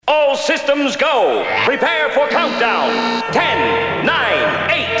systems go. Prepare for countdown. 10,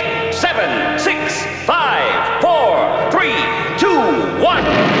 9, 8, 7, 6, 5, 4, 3, 2, 1.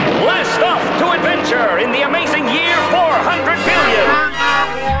 Blast off to adventure in the amazing year 400 billion.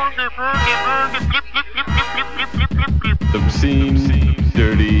 Obscene,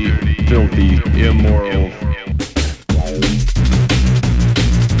 dirty, filthy, immoral.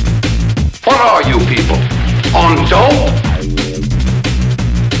 What are you people? On dope?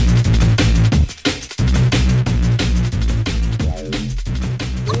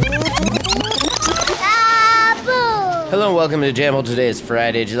 Hello and welcome to Jamble. Today is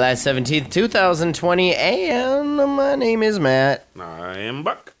Friday, July 17th, 2020, and my name is Matt. I am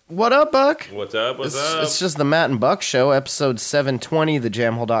Buck. What up, Buck? What's up? It's just the Matt and Buck Show, episode 720,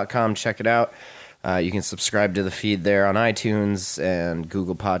 thejamhole.com. Check it out. You can subscribe to the feed there on iTunes and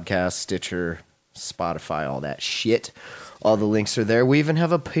Google Podcasts, Stitcher, Spotify, all that shit. All the links are there. We even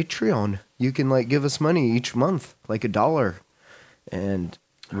have a Patreon. You can give us money each month, like $1. And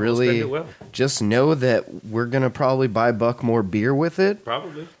really, just know that we're going to probably buy Buck more beer with it.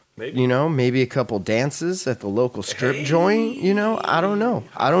 Probably. Maybe. You know, maybe a couple dances at the local strip joint. You know, I don't know.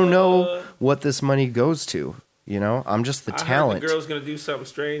 I don't know what this money goes to. You know, I'm just the talent. I heard the girl's going to do something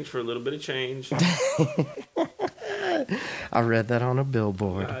strange for a little bit of change. I read that on a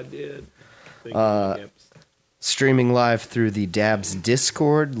billboard. I did. Streaming live through the Dabs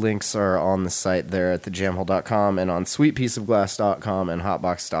Discord. Links are on the site there at thejamhole.com and on sweetpieceofglass.com and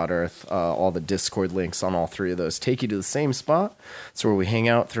hotbox.earth. All the Discord links on all three of those take you to the same spot. It's where we hang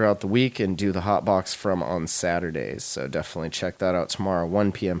out throughout the week and do the Hotbox from on Saturdays. So definitely check that out tomorrow,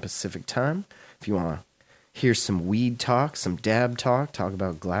 1 p.m. Pacific time. If you want to hear some weed talk, some dab talk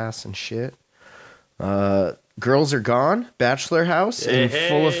about glass and shit. Girls Are Gone, Bachelor House in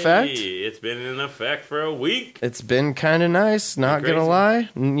full effect. It's been in effect for a week. It's been kind of nice, not gonna lie.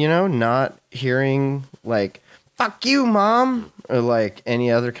 You know, not hearing fuck you, mom, or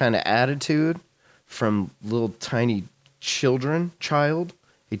any other kind of attitude from little tiny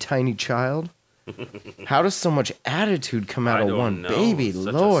a tiny child. How does so much attitude come out of one baby?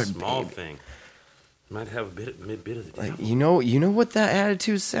 Such Lord, a small baby. thing. Might have a bit of the devil. You know what that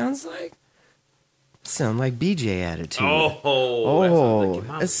attitude sounds like? Sound like BJ attitude.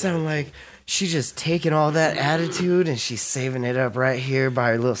 It sounds like she just taking all that attitude and she's saving it up right here by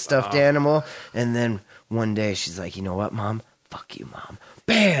her little stuffed animal. And then one day she's like, you know what, mom? Fuck you, mom.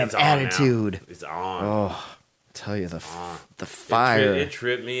 Bam! It's on attitude. Now. It's on. Oh, I tell you, the fire. It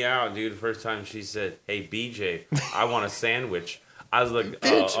tripped me out, dude. The first time she said, hey, BJ, I want a sandwich. I was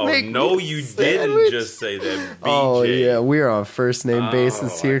like, no, you didn't just say that, BJ. Oh, yeah, we're on first name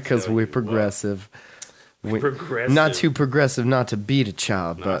basis here because we're progressive. Progressive. Not too progressive, not to beat a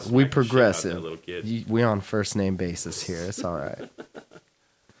child, but we progressive. We on first name basis here. It's all right.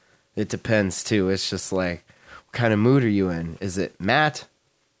 It depends too. It's just what kind of mood are you in? Is it Matt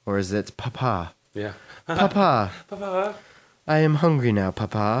or is it Papa? Yeah. Papa. Papa. I am hungry now,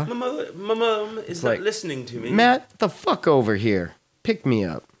 Papa. My mom is not listening to me. Matt, the fuck over here. Pick me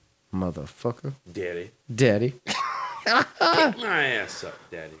up, motherfucker. Daddy. Pick my ass up,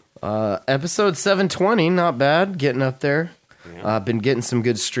 Daddy. Episode 720, not bad, getting up there. Yeah. Been getting some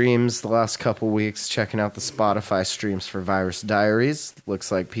good streams the last couple weeks, checking out the Spotify streams for Virus Diaries.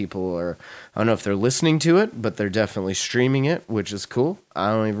 Looks like people are, I don't know if they're listening to it, but they're definitely streaming it, which is cool. I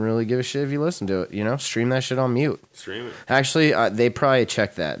don't even really give a shit if you listen to it, you know? Stream that shit on mute. Stream it. Actually, they probably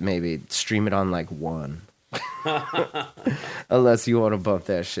check that, maybe. Stream it on 1. Unless you want to bump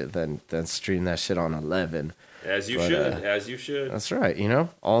that shit, then stream that shit on 11. As you should. That's right. You know,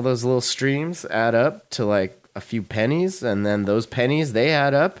 all those little streams add up to a few pennies, and then those pennies, they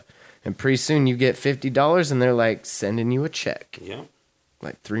add up, and pretty soon you get $50, and they're sending you a check. Yeah.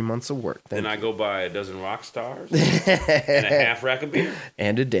 3 months of work. Then I go buy a dozen rock stars and a half rack of beer.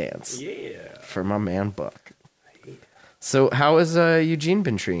 And a dance. Yeah. For my man Buck. Yeah. So how has Eugene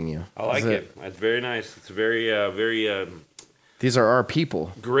been treating you? I like it. It's very nice. It's very... These are our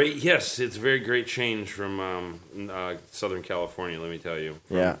people. Great, yes. It's a very great change from Southern California, let me tell you.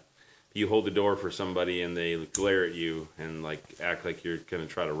 You hold the door for somebody and they glare at you and act like you're going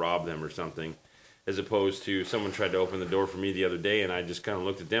to try to rob them or something, as opposed to someone tried to open the door for me the other day and I just kind of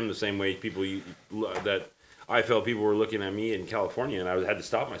looked at them the same way that I felt people were looking at me in California, and I had to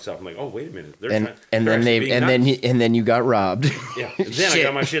stop myself. I'm like, oh, wait a minute. Then you got robbed. Yeah. Then I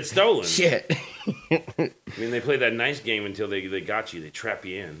got my shit stolen. Shit. I mean, they play that nice game until they got you. They trap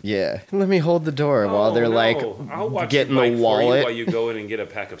you in. Yeah. Let me hold the door while they're I'll getting the wallet while you go in and get a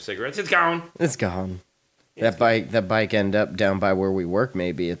pack of cigarettes. It's gone. It's gone. That bike ended up down by where we work,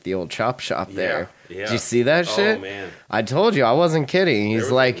 maybe at the old chop shop there. Yeah. Did you see that shit? Oh, man. I told you, I wasn't kidding. There He's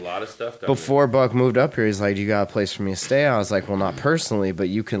was like, a lot of stuff down before Buck moved up here, he's like, "You got a place for me to stay?" I was like, "Well, not personally, but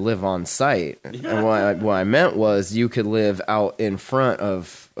you can live on site." And what I meant was you could live out in front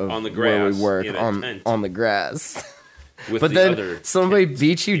of on the where we grass, work in a tent. on the grass. With But the then other somebody tents.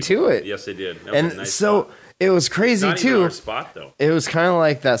 beat you to it. Yes, they did. That was And a nice so spot. it was crazy Not even too. our spot, though. It was kind of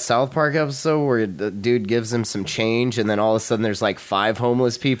like that South Park episode where the dude gives him some change, and then all of a sudden there's like 5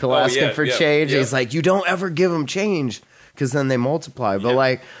 homeless people asking for change. yeah. He's like, "You don't ever give them change because then they multiply." But Yeah.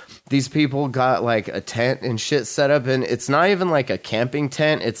 like these people got like a tent and shit set up, and it's not even like a camping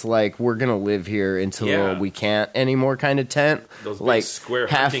tent. It's like we're gonna live here until we can't anymore kind of tent. Those big like square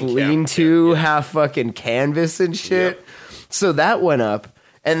half hunting lean-to, camp. Yeah. half fucking canvas and shit. Yep. So that went up,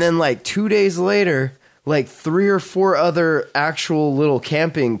 and then like 2 days later, like 3 or 4 other actual little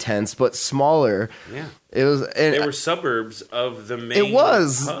camping tents, but smaller. Yeah. It was. And They were suburbs of the main it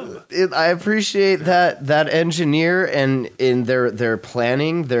was. hub. I appreciate that engineer and in their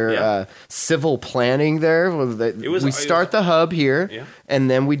planning, their civil planning. There, we start the hub here, and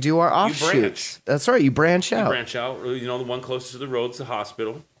then we do our offshoots. branch. That's right. You branch You out. branch out. You know, the one closest to the road's the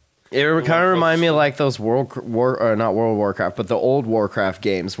hospital. It kind of reminded me of like those not World of Warcraft, but the old Warcraft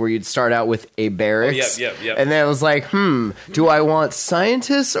games where you'd start out with a barracks. Yep. And then it was like, do I want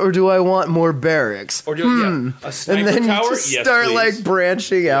scientists or do I want more barracks? Or do a sniper And then tower? you just Yes, start please. like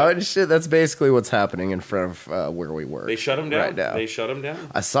branching out and shit. That's basically what's happening in front of where we work. They shut them down. right now. They shut them down.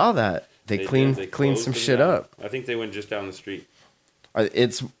 I saw that. They cleaned closed some them shit down. up. I think they went just down the street.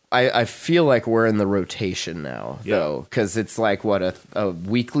 I feel like we're in the rotation now, though, because it's like, what, a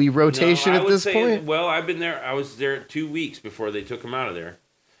weekly rotation No, I at would this say, point? Well, I've been there. I was there 2 weeks before they took them out of there.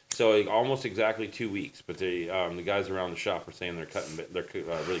 So like, almost exactly 2 weeks. But they, the guys around the shop are saying they're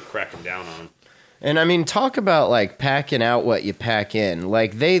really cracking down on them. And I mean, talk about like packing out what you pack in.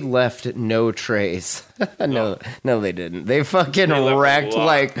 Like they left no trace. no, they didn't. They fucking They left a wrecked lot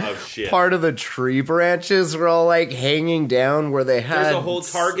like of shit. part of the tree branches were all like hanging down where they had. There's a whole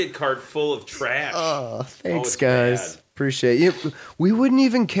Target cart full of trash. Oh, thanks, it's guys. bad. Appreciate you. We wouldn't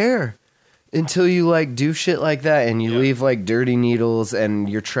even care until you like do shit like that and you leave like dirty needles and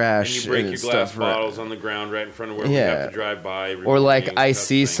your trash And you break your glass stuff bottles on the ground right in front of where we have to drive by. Or like removing I stuff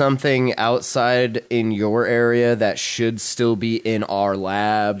see things. something outside in your area that should still be in our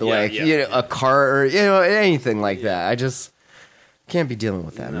lab, a car or anything like that. I just can't be dealing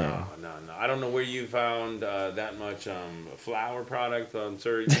with that, man. No. I don't know where you found that much flour product.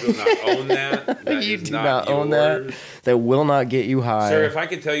 Sir, you do not own that. That You is do not own yours. that. That will not get you high. Sir, if I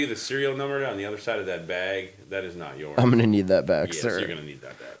could tell you the serial number on the other side of that bag, that is not yours. I'm gonna need that back, yes, sir. you're gonna need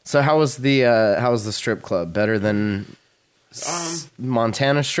that back. So how was the strip club? Better than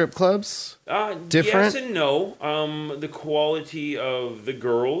Montana strip clubs? Different? Yes and no. The quality of the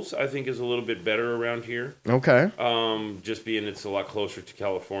girls, I think, is a little bit better around here. Okay. Just being it's a lot closer to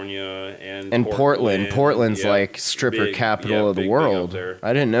California and Portland. Portland's Yeah, like stripper big, capital of the big up world. there.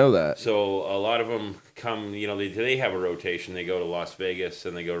 I didn't know that. So a lot of them come, they have a rotation. They go to Las Vegas,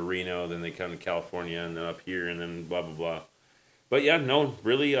 and they go to Reno, then they come to California, and then up here, and then blah, blah, blah. But yeah, no,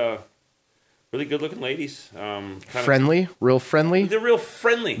 really good-looking ladies. Friendly? Real friendly? They're real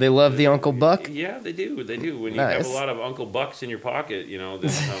friendly. They love the Uncle Buck? Yeah, they do. They do. When you Nice. have a lot of Uncle Bucks in your pocket,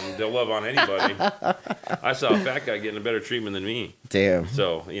 they'll love on anybody. I saw a fat guy getting a better treatment than me. Damn.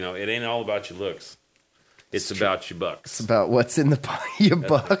 So, it ain't all about your looks. It's about your bucks. It's about what's in your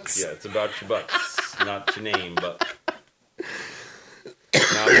bucks. Yeah, it's about your bucks, not your name, Buck.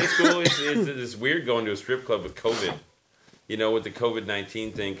 Now, this school, it's weird going to a strip club with COVID. With the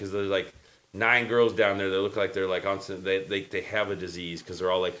COVID-19 thing, because there's like 9 girls down there that look like they're like on they have a disease because they're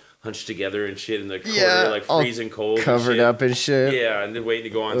all like hunched together and shit in the corner, like freezing cold, covered and shit. up and shit. Yeah, and they're waiting to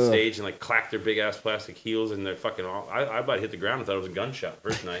go on stage and like clack their big ass plastic heels and they're fucking all. I about hit the ground and thought it was a gunshot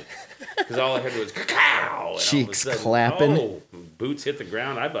first night because all I heard was cow. Cheeks clapping. Oh, boots hit the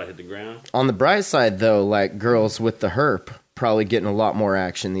ground. I about hit the ground. On the bright side, though, like girls with the herp probably getting a lot more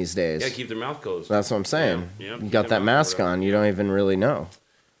action these days. Yeah, keep their mouth closed. That's what I'm saying. Yeah, You got that mask on. You don't even really know.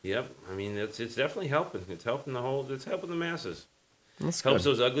 Yep, I mean it's definitely helping. It's helping it's helping the masses. That's Helps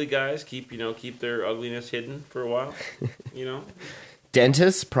good. those ugly guys keep their ugliness hidden for a while.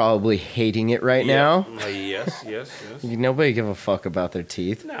 Dentists probably hating it right now. Yes. Nobody give a fuck about their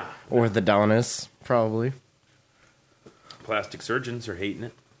teeth. Nah. Orthodontists probably. Plastic surgeons are hating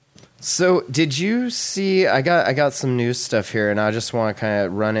it. So, did you see? I got some news stuff here, and I just want to kind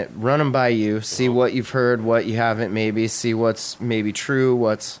of run them by you, see what you've heard, what you haven't, maybe see what's maybe true,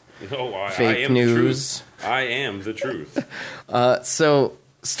 what's fake I am news. The truth. I am the truth. So,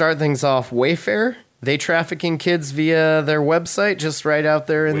 start things off. Wayfair, they trafficking kids via their website, just right out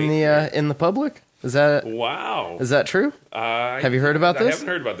there in the public. Is that Wow. is that true? Have you heard about this? I haven't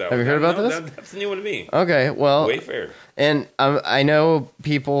heard about that. Have you heard about this? That's a new one to me. Okay, well, Wayfair. And I know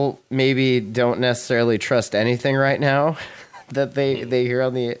people maybe don't necessarily trust anything right now that they hear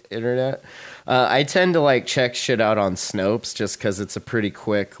on the internet. I tend to like check shit out on Snopes just because it's a pretty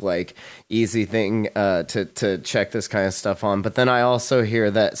quick, like, easy thing to check this kind of stuff on. But then I also hear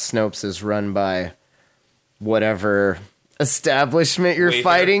that Snopes is run by whatever establishment you're Wayfair.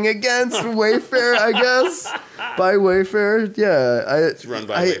 Fighting against. Wayfair, I guess. By Wayfair, yeah. It's run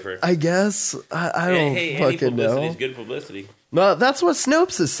by Wayfair. I guess. I don't Hey, fucking any publicity know. is good publicity. Well, that's what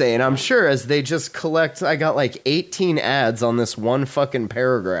Snopes is saying, I'm sure, as they just collect. I got like 18 ads on this one fucking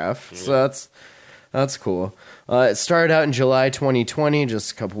paragraph. So that's cool. It started out in July 2020,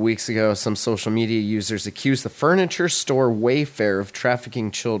 just a couple weeks ago. Some social media users accused the furniture store Wayfair of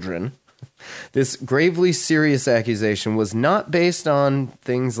trafficking children. This gravely serious accusation was not based on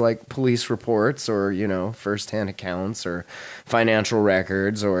things like police reports or, first-hand accounts or financial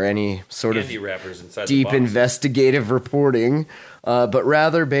records or any sort Candy of wrappers inside deep the box. investigative reporting, but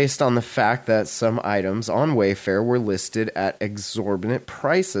rather based on the fact that some items on Wayfair were listed at exorbitant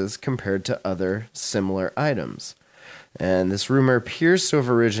prices compared to other similar items. And this rumor appears to have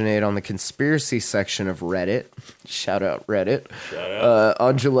originated on the conspiracy section of Reddit. Shout out Reddit. Shout out.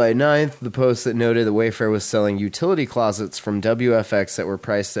 On July 9th, the post that noted that Wayfair was selling utility closets from WFX that were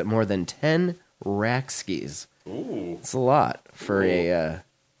priced at more than 10 Rackskis. Ooh. It's a lot for a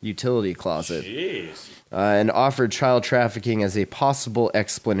utility closet. Jeez. And offered child trafficking as a possible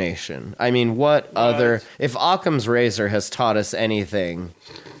explanation. I mean, what other... If Occam's razor has taught us anything,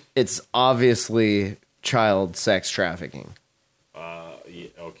 it's obviously child sex trafficking. Yeah,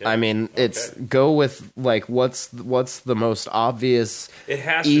 okay. I mean, it's go with like what's the most obvious, It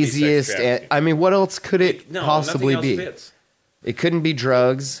has to easiest. be sex trafficking. I mean, what else could it No, possibly nothing else be? fits. It couldn't be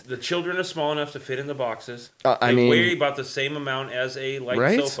drugs. The children are small enough to fit in the boxes. I They mean- weigh about the same amount as a light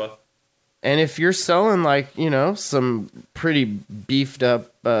Right? sofa. And if you're selling like some pretty beefed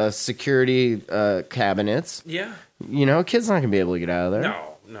up security cabinets, Yeah. kid's not gonna be able to get out of there.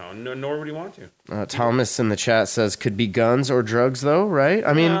 No, nor would he want to. Thomas in the chat says could be guns or drugs though, right?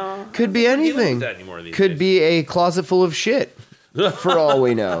 I mean, No, could be I don't think we're dealing anything. with that anymore these Could days. be a closet full of shit, for all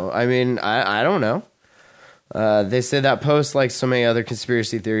we know. I mean, I don't know. They say that post, like so many other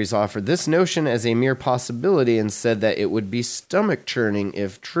conspiracy theories, offered this notion as a mere possibility and said that it would be stomach churning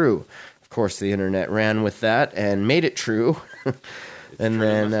if true. Of course, the internet ran with that and made it true. And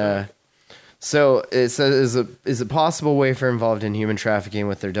then, so it says, is it possible Wayfair involved in human trafficking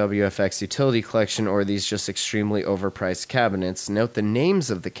with their WFX utility collection, or are these just extremely overpriced cabinets? Note the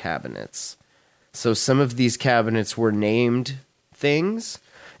names of the cabinets. So some of these cabinets were named things,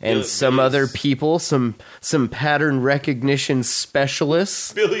 and some Billy's- other people, some pattern recognition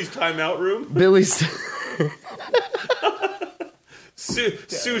specialists. Billy's timeout room. Billy's.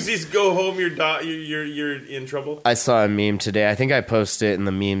 Susie's go home. You're in trouble. I saw a meme today. I think I posted it in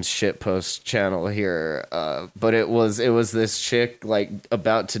the memes shitpost channel here. But it was this chick like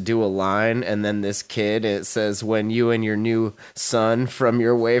about to do a line, and then this kid. It says, "When you and your new son from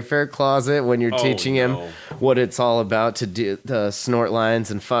your Wayfair closet, when you're teaching him what it's all about to do snort lines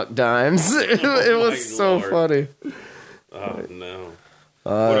and fuck dimes." It was so Lord. funny. Oh no.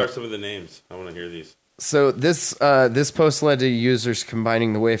 What are some of the names? I want to hear these. So this post led to users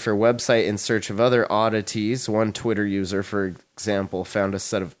combining the Wayfair website in search of other oddities. One Twitter user, for example, found a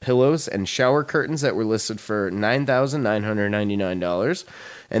set of pillows and shower curtains that were listed for $9,999,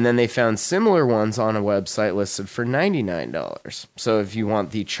 and then they found similar ones on a website listed for $99. So if you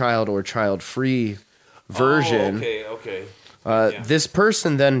want the child or child-free version, Okay. this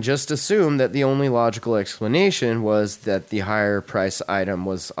person then just assumed that the only logical explanation was that the higher price item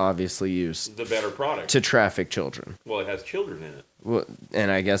was obviously used The better product. to traffic children. Well, it has children in it. Well,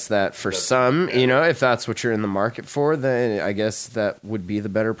 and I guess that for That's some, better. if that's what you're in the market for, then I guess that would be the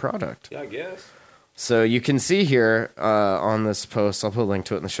better product. Yeah, I guess. So you can see here on this post, I'll put a link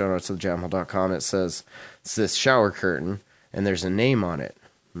to it in the show notes of jamhole.com. It says it's this shower curtain, and there's a name on it,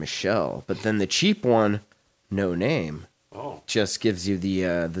 Michelle. But then the cheap one, no name, Oh, just gives you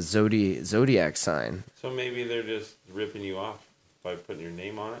the zodiac sign. so maybe they're just ripping you off by putting your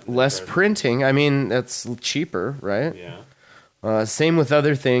name on it. Less printing. I mean, that's cheaper, right? Yeah. Same with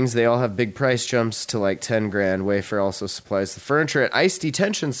other things. They all have big price jumps to like 10 grand. Wayfair also supplies the furniture at ICE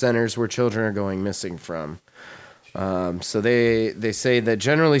detention centers where children are going missing from. So they say that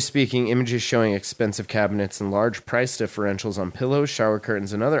generally speaking, images showing expensive cabinets and large price differentials on pillows, shower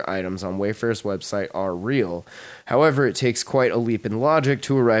curtains, and other items on Wayfair's website are real. However, it takes quite a leap in logic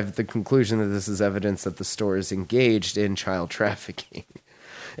to arrive at the conclusion that this is evidence that the store is engaged in child trafficking.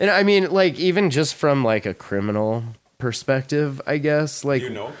 And I mean, like, even just from like a criminal perspective, I guess, like, You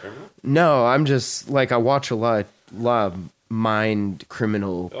know a criminal? no, I'm just like, I watch a lot of mind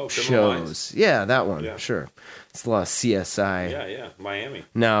criminal Criminal shows. Minds. Yeah, that one. Yeah. Sure. It's a lot of CSI. Yeah. Miami.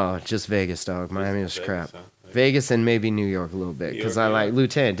 No, just Vegas, dog. Miami was Vegas, crap. huh? Vegas and maybe New York a little bit, because I New like York.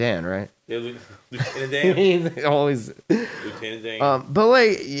 Lieutenant Dan, right? Yeah, Lieutenant Dan. He always. Lieutenant Dan. But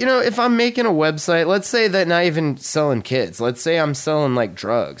like, you know, if I'm making a website, let's say that not even selling kids. Let's say I'm selling like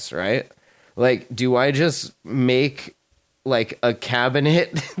drugs, right? Like, do I just make like a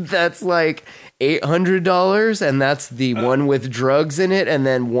cabinet that's like $800 and that's the one with drugs in it, and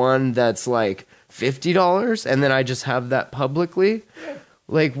then one that's like $50, and then I just have that publicly?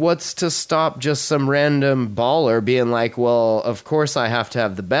 Like, what's to stop just some random baller being like, well, of course I have to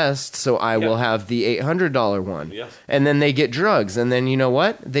have the best, so I will have the $800 one. Yes. And then they get drugs, and then you know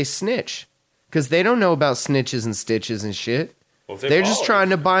what? They snitch. Because they don't know about snitches and stitches and shit. Well, if They're just ballers- trying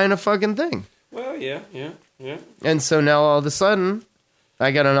to buy in a fucking thing. Well, yeah. And so now all of a sudden,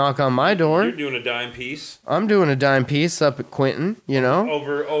 I got a knock on my door. You're doing a dime piece I'm doing a dime piece up at Quinton, you know?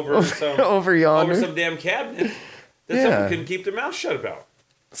 over some Over yonder. over some damn cabinet that Yeah. someone couldn't keep their mouth shut about.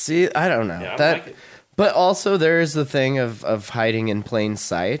 See, I don't know. Yeah, I that, like it. But also there is the thing of hiding in plain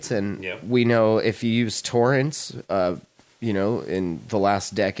sight, and Yeah. we know if you use torrents, you know, in the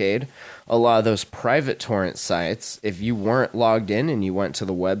last decade, a lot of those private torrent sites, if you weren't logged in and you went to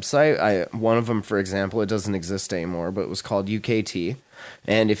the website, one of them, for example, it doesn't exist anymore, but it was called UKT,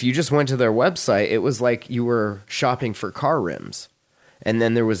 and if you just went to their website, it was like you were shopping for car rims, and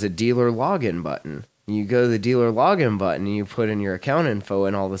then there was a dealer login button. You go to the dealer login button and you put in your account info,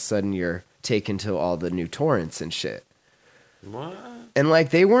 and all of a sudden you're taken to all the new torrents and shit. What? And like,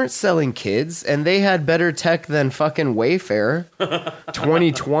 they weren't selling kids, and they had better tech than fucking Wayfair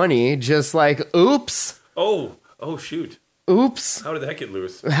 2020. Just like, oops, Oh, shoot. oops. How did that get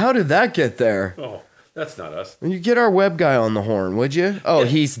loose? How did that get there? Oh, that's not us. You get our web guy on the horn, would you? Oh, Yeah.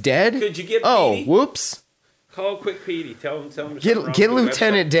 he's dead? Could you get Oh, Petey? what's? Call quick Petey. Tell him there's something wrong Get with the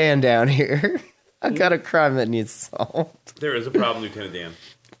Lieutenant website. Dan down here. I got a crime that needs solved. There is a problem, Lieutenant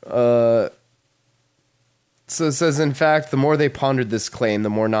Dan. So it says, in fact, the more they pondered this claim, the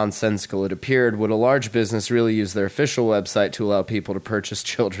more nonsensical it appeared. Would a large business really use their official website to allow people to purchase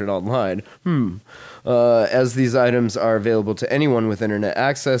children online? As these items are available to anyone with internet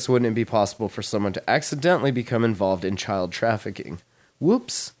access, wouldn't it be possible for someone to accidentally become involved in child trafficking?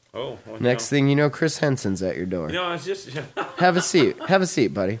 Whoops. Oh, well, Next thing you know, Chris Henson's at your door. You know, I was just... Have a seat. Have a seat,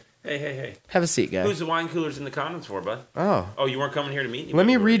 buddy. Hey. Have a seat, guy. Who's the wine coolers and the condoms for, bud? Oh, Oh, you weren't coming here to meet me? let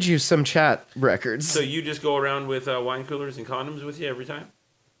me read you some chat records. So you just go around with wine coolers and condoms with you every time?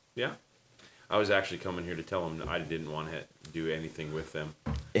 Yeah? I was actually coming here to tell them that I didn't want to do anything with them.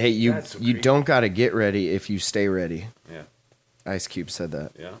 Hey, you That's so you creepy. don't got to get ready if you stay ready. Yeah. Ice Cube said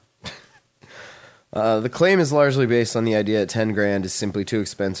that. Yeah? The claim is largely based on the idea that 10 grand is simply too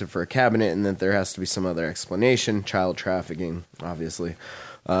expensive for a cabinet, and that there has to be some other explanation. Child trafficking, obviously.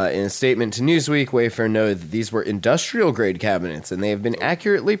 In a statement to Newsweek, Wayfair noted that these were industrial-grade cabinets, and they have been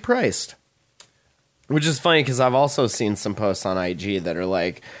accurately priced. Which is funny, because I've also seen some posts on IG that are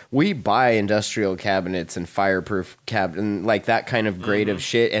like, we buy industrial cabinets and fireproof cabinet, like that kind of grade of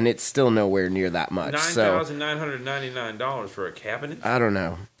shit, and it's still nowhere near that much. So $9,999 for a cabinet? I don't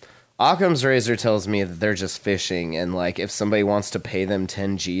know. Occam's razor tells me that they're just fishing, and like if somebody wants to pay them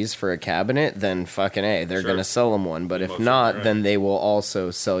 10 G's for a cabinet, then fucking A, they're Sure. gonna sell them one. But if Most not, certainly right. then they will also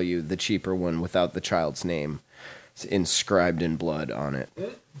sell you the cheaper one without the child's name inscribed in blood on it.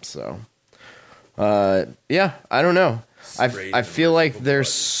 So, yeah, I don't know. I feel like there's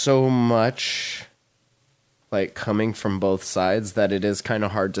so much like coming from both sides that it is kind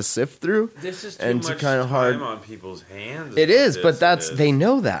of hard to sift through. This is too and much to kind of time hard. on people's hands. It is, This but that's is. they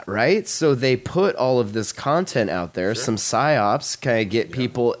know that, right? So they put all of this content out there, Sure. some psyops, kind of get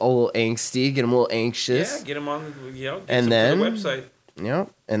people a little angsty, get them a little anxious, Yeah, get them on the, get And some then- to the website.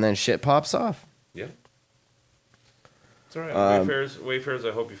 and then shit pops off. Yeah. It's all right. Wayfarers,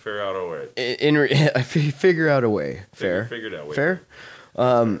 I hope you fare out all right. I figure out a way. Fair, Figured out. fair.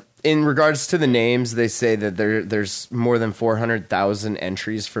 In regards to the names, they say that there's more than 400,000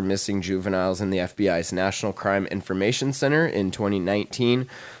 entries for missing juveniles in the FBI's National Crime Information Center in 2019.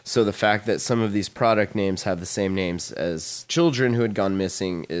 So the fact that some of these product names have the same names as children who had gone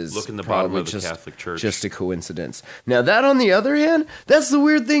missing is Look in the bottom probably of the Catholic Church. just a coincidence. Now that, on the other hand, that's the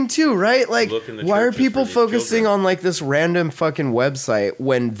weird thing too, right? Like, Look in the why are churches people for these focusing children. on like this random fucking website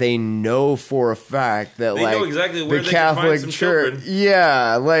when they know for a fact that They like know exactly where the they can find Catholic some Church, children.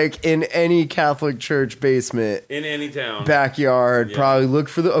 yeah, like in any Catholic church basement, In any town. backyard, Yeah. probably look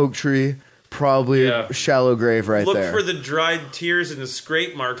for the oak tree, probably a shallow grave right Look there. for the dried tears and the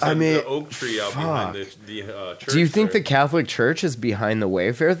scrape marks on the oak tree out behind the church. Do you think the Catholic Church is behind the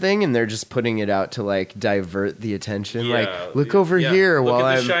Wayfair thing and they're just putting it out to like divert the attention? Yeah, like, look over here look while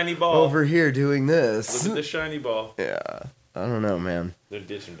at the I'm shiny ball. over here doing this. Look at the shiny ball. Yeah, I don't know, man. They're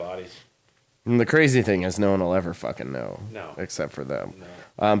ditching bodies. And the crazy thing is no one will ever fucking know. No. Except for them.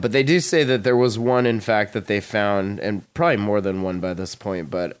 No. But they do say that there was one, in fact, that they found, and probably more than one by this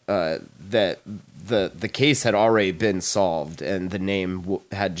point, but that the case had already been solved, and the name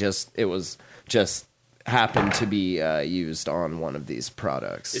had just happened to be used on one of these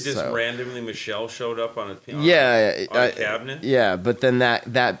products. It just randomly Michelle showed up on a cabinet? Yeah, but then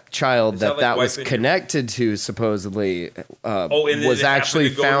that child that was connected to supposedly was actually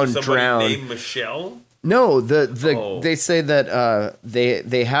found drowned. Named Michelle? No, they say that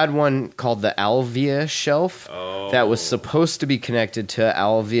they had one called the Alvia shelf that was supposed to be connected to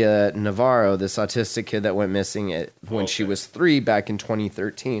Alvia Navarro, this autistic kid that went missing when she was 3 back in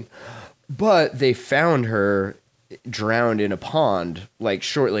 2013. But they found her drowned in a pond like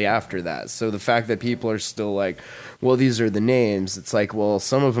shortly after that. So the fact that people are still like, well, these are the names, it's like, well,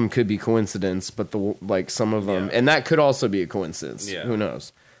 some of them could be coincidence, but some of them, and that could also be a coincidence. Yeah. Who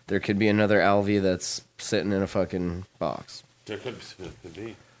knows? There could be another Alvia that's sitting in a fucking box. There could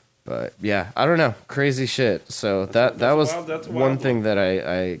be. But yeah, I don't know. Crazy shit. So that was one thing that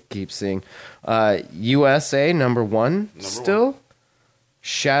I keep seeing. USA number one still.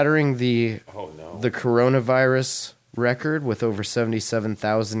 Shattering the coronavirus record with over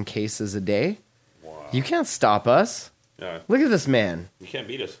 77,000 cases a day. Wow. You can't stop us. Yeah. Look at this man. You can't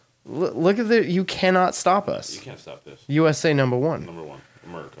beat us. Look at you cannot stop us. You can't stop this. USA number one. Number one.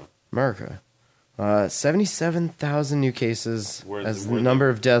 America. 77,000 new cases as the number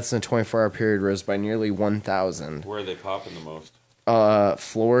of deaths in a 24-hour period rose by nearly 1,000. Where are they popping the most?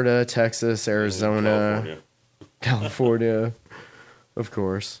 Florida, Texas, Arizona, California. Of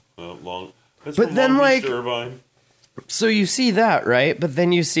course. But then, like, Irvine. So you see that, right? But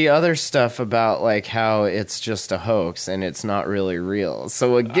then you see other stuff about, like, how it's just a hoax and it's not really real.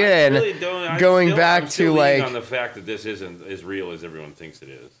 So again, I'm still on the fact that this isn't as real as everyone thinks it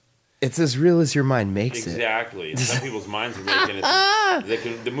is. It's as real as your mind makes it. Exactly. Some people's minds are making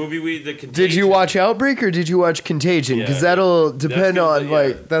it. The movie the Contagion. Did you watch Outbreak or did you watch Contagion? Because that'll depend on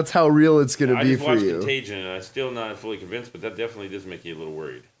that's how real it's going to be for you. I just watched Contagion and I'm still not fully convinced, but that definitely does make you a little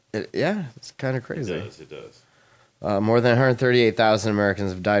worried. It's kind of crazy. It does. More than 138,000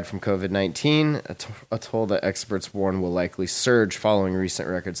 Americans have died from COVID-19, a toll that experts warn will likely surge following recent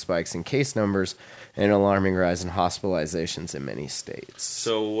record spikes in case numbers and an alarming rise in hospitalizations in many states.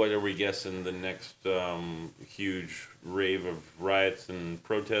 So what are we guessing the next huge rave of riots and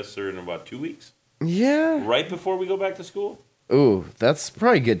protests are in about 2 weeks? Yeah. Right before we go back to school? Ooh, that's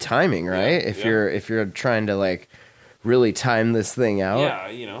probably good timing, right? Yeah, if you're trying to like really time this thing out.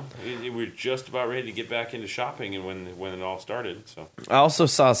 Yeah, we're just about ready to get back into shopping and when it all started. So I also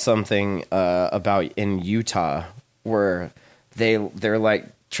saw something about in Utah where they're like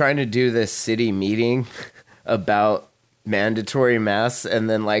trying to do this city meeting about mandatory masks, and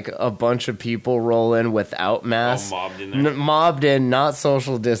then like a bunch of people roll in without masks, mobbed in, not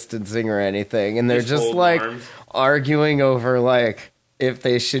social distancing or anything, and they're just like arguing over like if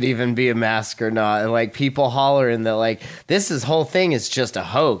they should even be a mask or not, and like people hollering that like this whole thing is just a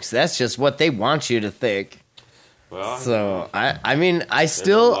hoax. That's just what they want you to think. Well, so I mean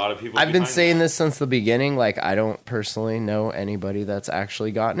I've been saying this since the beginning. Like I don't personally know anybody that's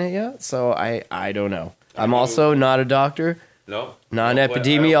actually gotten it yet, so I don't know. I'm also not a doctor. No. Not an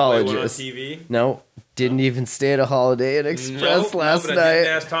epidemiologist. TV. No. Didn't even stay at a Holiday Inn Express last night. I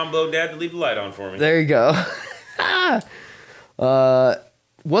didn't ask Tom Blow Dad to leave the light on for me. There you go.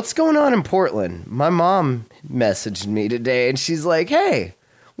 What's going on in Portland? My mom messaged me today and she's like, hey,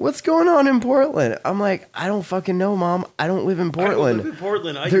 what's going on in Portland? I'm like, I don't fucking know, Mom. I don't live in Portland. I don't live in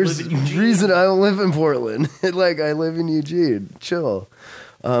Portland. There's live in Eugene. reason I don't live in Portland. Like, I live in Eugene. Chill.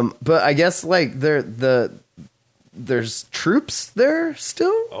 But I guess, like, there's troops there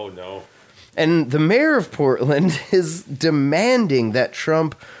still? Oh, no. And the mayor of Portland is demanding that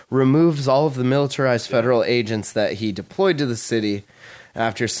Trump removes all of the militarized federal agents that he deployed to the city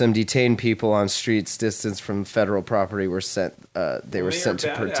after some detained people on streets distanced from federal property were sent. They were sent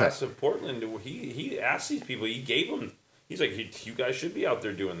to protect. Of Portland, he asked these people. He gave them. He's like, you guys should be out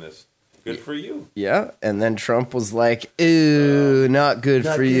there doing this. Good for you. Yeah, and then Trump was like, "Ooh, not good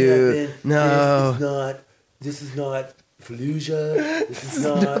for you. No, This is not Fallujah. This is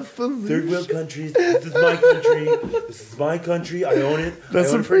not third world countries. This is my country. This is my country. I own it.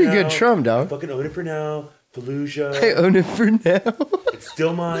 That's a pretty good Trump, dog. I fucking own it for now. Fallujah. I own it for now. It's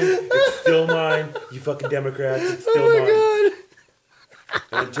still mine. It's still mine. You fucking Democrats. It's still mine. God.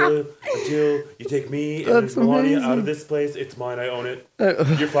 And until you take me That's and Melania amazing. out of this place, it's mine. I own it.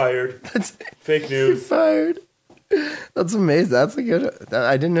 You're fired. That's Fake you're news. fired. That's amazing. That's a good.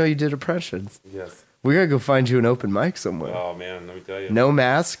 I didn't know you did impressions. Yes. We gotta go find you an open mic somewhere. Oh man, let me tell you. No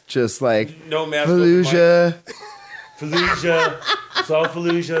mask, just like No mask. Fallujah. Fallujah. It's all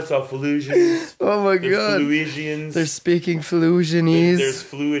Fallujah. It's all Fallusians. Oh my There's god. Fallusians. They're speaking Fallujinese. There's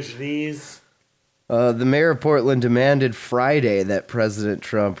Fluijanese. The mayor of Portland demanded Friday that President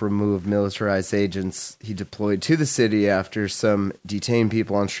Trump remove militarized agents he deployed to the city after some detained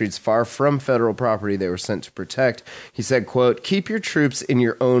people on streets far from federal property they were sent to protect. He said, quote, "Keep your troops in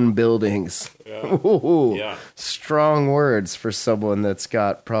your own buildings." Yeah. Ooh, Yeah. strong words for someone that's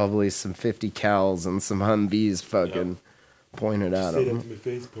got probably some 50 cals and some Humvees fucking pointed at Say that him. to my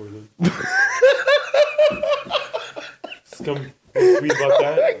face, Portland. Just come tweet about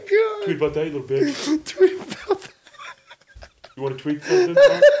that. Oh God. Tweet about that, you little bitch. Tweet about that. You want to tweet something?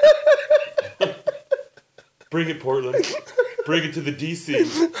 Bring it, Portland. Bring it to the DC.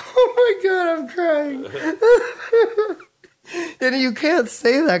 Oh my god, I'm crying. And you can't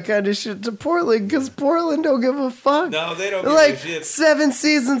say that kind of shit to Portland because Portland don't give a fuck. No, they don't give Like a shit. 7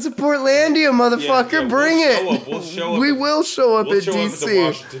 seasons of Portlandia, motherfucker. Yeah, Bring we'll it. show up. We'll show up. We will show up We'll at show up at the DC.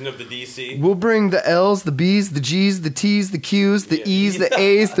 Washington of the DC. We'll bring the L's, the B's, the G's, the T's, the Q's, the Yeah. E's, the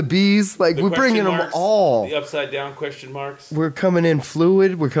A's, the B's. Like, The we're bringing question them marks, all. The upside down question marks. We're coming in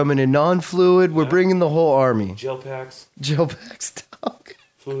fluid. We're coming in non-fluid. We're bringing the whole army. Gel packs. Gel packs, dog.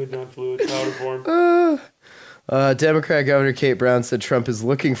 Fluid, non-fluid, powder form. Democrat Governor Kate Brown said Trump is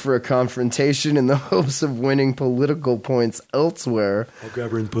looking for a confrontation in the hopes of winning political points elsewhere. I'll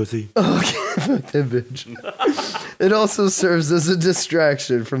grab her in pussy. Fuck that bitch. It also serves as a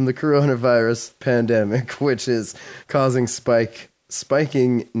distraction from the coronavirus pandemic, which is causing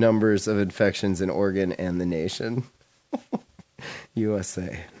spiking numbers of infections in Oregon and the nation.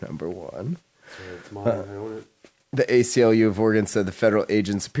 USA, number one. It's mine. I own it. The ACLU of Oregon said the federal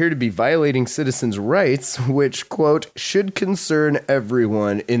agents appear to be violating citizens' rights, which, quote, should concern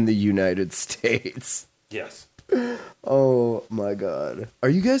everyone in the United States. Yes. Oh, my God. Are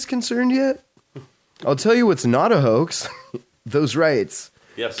you guys concerned yet? I'll tell you what's not a hoax. Those rights.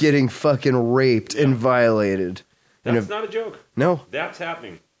 Yes. Getting fucking raped and violated. That's not a joke. No. That's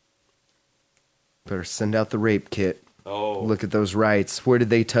happening. Better send out the rape kit. Oh. Look at those rights. Where did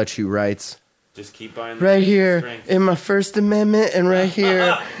they touch you, rights? Just keep buying the Right here strength. in my First Amendment and right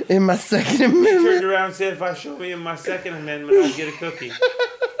here in my Second He turned Amendment. around and said, if I show me in my Second Amendment, I'll get a cookie.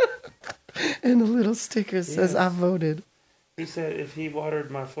 And a little sticker says, I voted. He said, if he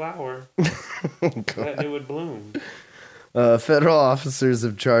watered my flower, that it would bloom. Federal officers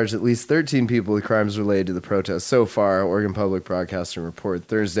have charged at least 13 people with crimes related to the protest. So far, Oregon Public Broadcasting reported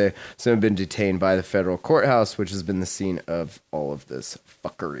Thursday, some have been detained by the federal courthouse, which has been the scene of all of this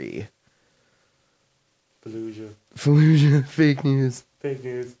fuckery. Fallujah, fake news. Fake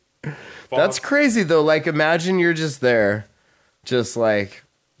news. That's crazy, though. Like, imagine you're just there, just, like,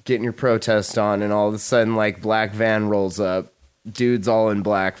 getting your protest on, and all of a sudden, like, black van rolls up, dudes all in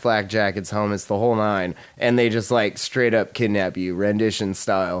black, flak jackets, helmets, the whole nine, and they just, like, straight up kidnap you, rendition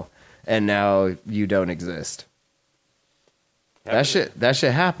style, and now you don't exist. That shit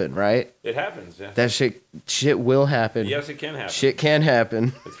happened, right? It happens, yeah. That shit will happen. Yes, it can happen. Shit can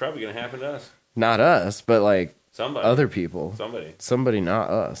happen. It's probably going to happen to us. Not us, but, like, Somebody. other people. Somebody, not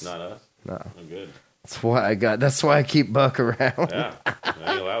us. Not us. No. Oh, good. That's why I keep Buck around. Yeah.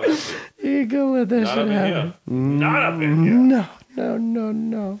 I allow that shit. You go let that Not shit up in happen. here. Not up in here.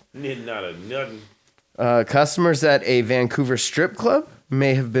 No. Not a nothing. Customers at a Vancouver strip club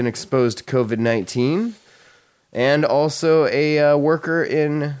may have been exposed to COVID-19. And also a worker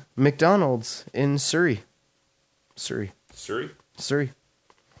in McDonald's in Surrey. Surrey?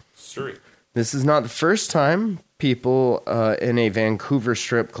 This is not the first time people in a Vancouver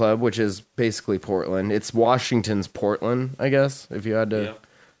strip club, which is basically Portland. It's Washington's Portland, I guess, if you had to. Yeah.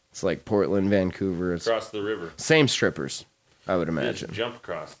 It's like Portland, Vancouver. It's across the river. Same strippers, I would imagine. Just jump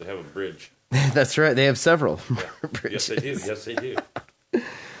across. They have a bridge. That's right. They have several bridges. Yes, they do.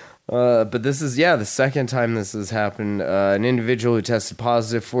 But this is, the second time this has happened. An individual who tested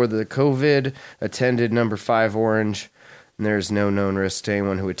positive for the COVID attended number 5 Orange. And there's no known risk to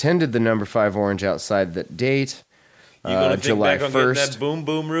anyone who attended the number 5 Orange outside that date. You're going to think July back on 1st. getting that boom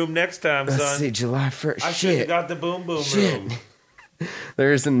boom room next time, son. Let's see, July 1st. I should have got the boom boom room.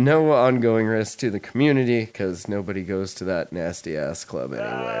 There is no ongoing risk to the community because nobody goes to that nasty ass club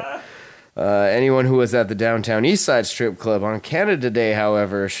anyway. Anyone who was at the downtown Eastside strip club on Canada Day,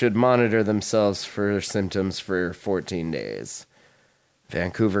 however, should monitor themselves for symptoms for 14 days.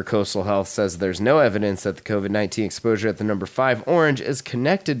 Vancouver Coastal Health says there's no evidence that the COVID-19 exposure at the number 5 Orange is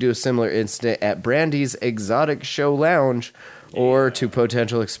connected to a similar incident at Brandy's Exotic Show Lounge or to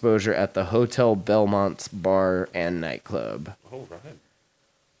potential exposure at the Hotel Belmont's bar and nightclub. Oh, right.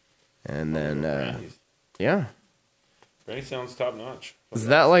 And then, Brandy's. yeah. Brandy sounds top notch. Is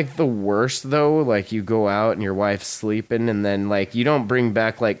that like the worst though? Like you go out and your wife's sleeping and then like you don't bring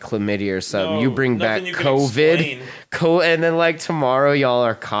back like chlamydia or something. No, you bring back nothing you can COVID. explain. And then like tomorrow y'all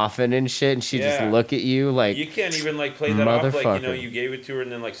are coughing and shit and she just Yeah. look at you like You can't even like play that off like, you know, motherfucker. you gave it to her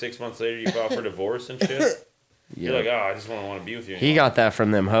and then like 6 months later you filed for divorce and shit. You're like, oh, I just want to be with you. He got that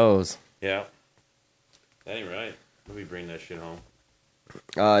from them hoes. Yeah. That ain't right. Let me bring that shit home.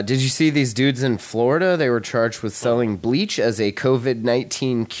 Did you see these dudes in Florida? They were charged with selling bleach as a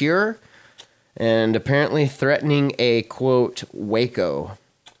COVID-19 cure and apparently threatening a, quote, Waco.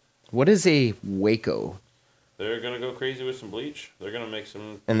 What is a Waco? They're going to go crazy with some bleach. They're going to make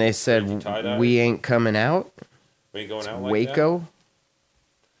some... And they said, we ain't coming out? We ain't going out like Waco?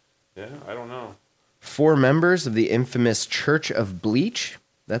 that? Yeah, I don't know. 4 members of the infamous Church of Bleach.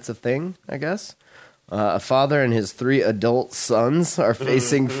 That's a thing, I guess. A father and his 3 adult sons are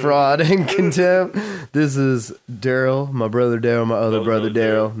facing fraud and contempt. This is Daryl, my brother Daryl, my other brother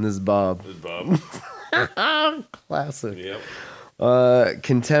Daryl, and this is Bob. This is Bob. Classic. Yep.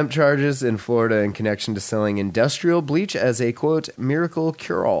 Contempt charges in Florida in connection to selling industrial bleach as a, quote, miracle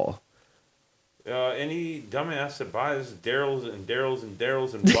cure-all. Any dumbass that buys Daryl's and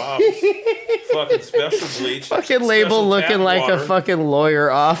Bob's fucking special bleach. Fucking label looking like a fucking lawyer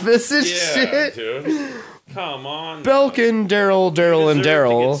office and shit. Dude. Come on. Belkin, Daryl, and You deserve to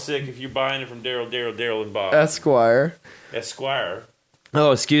Daryl. get sick if you're buying it from Daryl, and Bob. Esquire.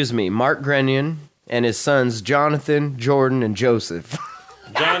 Oh, excuse me. Mark Grenion and his sons Jonathan, Jordan, and Joseph.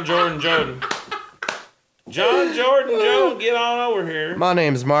 John Jordan. John Jordan, Joe, get on over here. My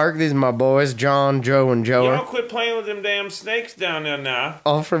name's Mark. These are my boys, John, Joe, and Joey. Y'all quit playing with them damn snakes down there now.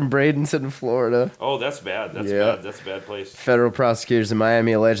 All from Bradenton, Florida. Oh, that's bad. That's bad. That's a bad place. Federal prosecutors in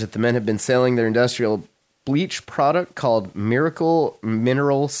Miami allege that the men have been selling their industrial bleach product called Miracle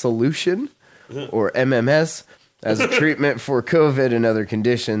Mineral Solution, or MMS, as a treatment for COVID and other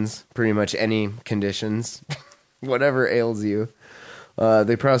conditions. Pretty much any conditions. Whatever ails you.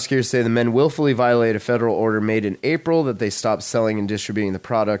 The prosecutors say the men willfully violated a federal order made in April that they stopped selling and distributing the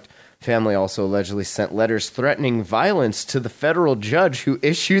product. Family also allegedly sent letters threatening violence to the federal judge who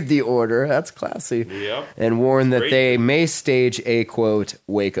issued the order. That's classy. Yep. And warned that they may stage a, quote,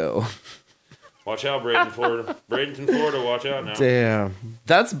 Waco. Watch out, Bradenton, Florida, watch out now. Damn.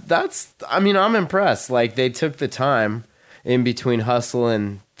 That's, I mean, I'm impressed. Like, they took the time in between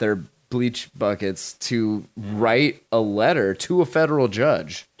hustling their bleach buckets to write a letter to a federal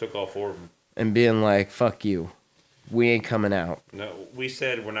judge. Took all 4 of them. And being like, fuck you. We ain't coming out. No, we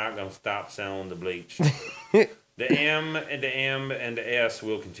said we're not going to stop selling the bleach. The M and the M and the S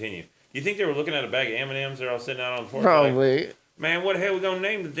will continue. You think they were looking at a bag of M&Ms that are all sitting out on the porch? Probably. Like, man, what the hell are we going to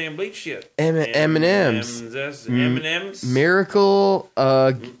name the damn bleach shit? M&Ms. M&Ms? Miracle,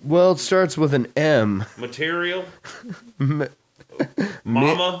 well, it starts with an M. Material?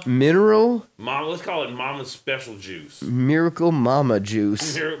 Mama? Mineral? Mama, let's call it Mama's Special Juice. Miracle Mama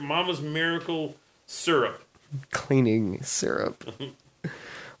Juice. Mama's Miracle Syrup. Cleaning syrup.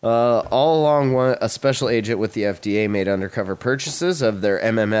 All along, a special agent with the FDA made undercover purchases of their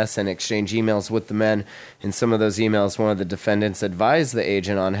MMS and exchanged emails with the men. In some of those emails, one of the defendants advised the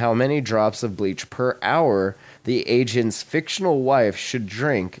agent on how many drops of bleach per hour the agent's fictional wife should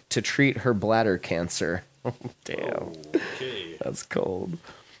drink to treat her bladder cancer. Damn. Okay. That's cold.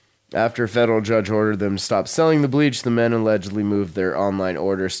 After a federal judge ordered them to stop selling the bleach, the men allegedly moved their online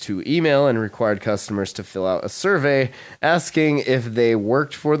orders to email and required customers to fill out a survey asking if they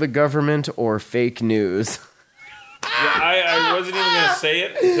worked for the government or fake news. Yeah, I wasn't even going to say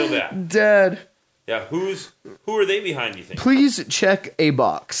it until that. Dead. Yeah, who are they behind, you think? Please check a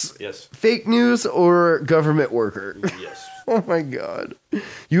box. Yes. Fake news or government worker? Yes. Oh my God.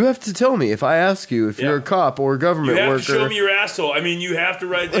 You have to tell me if I ask you if you're a cop or a government worker. You have to show me your asshole. I mean, you have to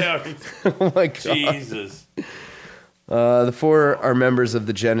write down. Oh my God. Jesus. The 4 are members of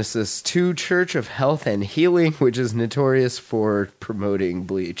the Genesis 2 Church of Health and Healing, which is notorious for promoting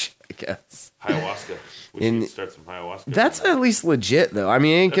bleach, I guess. Ayahuasca. We should start some ayahuasca. That's at least legit, though. I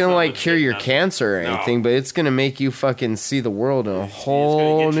mean, it ain't going to, like, cure your nothing. cancer or anything, but it's going to make you fucking see the world in a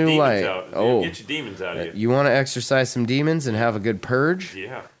whole new light. Oh. Get your demons out of you. You want to exercise some demons and have a good purge?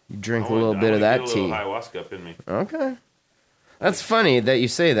 Yeah. You drink a little bit of that tea. Ayahuasca up in me. Okay. That's funny that you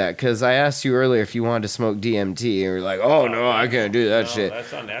say that, because I asked you earlier if you wanted to smoke DMT, and you're like, oh, no, I can't do that shit.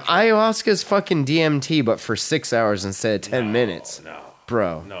 That's unnatural. Ayahuasca's fucking DMT, but for 6 hours instead of 10 minutes. No.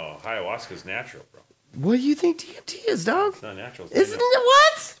 bro. No, ayahuasca's natural, bro. What do you think DMT is, dog? It's not natural. Isn't it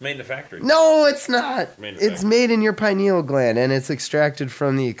what? It's made in a factory. No, it's not. It's It's made in your pineal gland, and it's extracted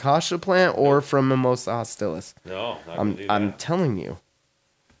from the acacia plant or from Mimosa hostilis. No, not gonna do I'm that. telling you.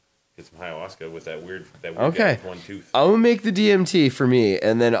 Get some ayahuasca with that weird guy Okay. with one tooth. I'll make the DMT for me,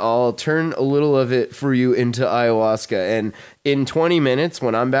 and then I'll turn a little of it for you into ayahuasca. And in 20 minutes,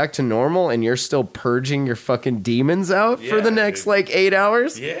 when I'm back to normal and you're still purging your fucking demons out for Yeah, the next, dude. 8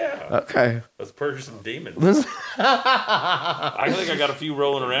 hours? Yeah. Okay. Let's purge some demons. Let's I think I got a few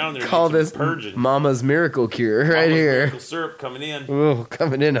rolling around there. call Need some this purging. Mama's Miracle Cure right Mama's here. Miracle syrup coming in. Oh,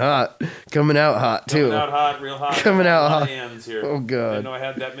 coming in hot. Coming out hot, too. Coming out hot, real hot. Coming out A lot hot. of ends here. Oh, God. Didn't know I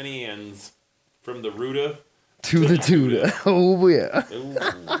had that many ends. From the Ruta. To the Tuda. Oh, yeah.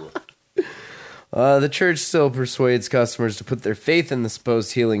 Ooh. The church still persuades customers to put their faith in the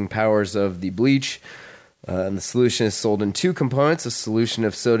supposed healing powers of the bleach. And the solution is sold in two components, a solution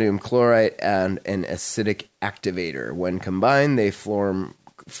of sodium chloride and an acidic activator. When combined, they form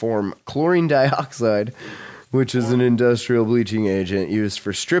chlorine dioxide, which is an industrial bleaching agent used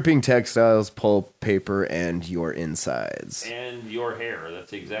for stripping textiles, pulp, paper, and your insides. And your hair. That's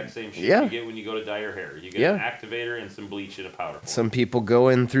the exact same shit Yeah. you get when you go to dye your hair. You get Yeah. an activator and some bleach in a powder form. Some people go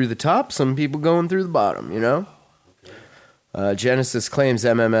in through the top, some people go in through the bottom, you know? Genesis claims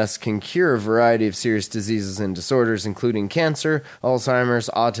MMS can cure a variety of serious diseases and disorders, including cancer, Alzheimer's,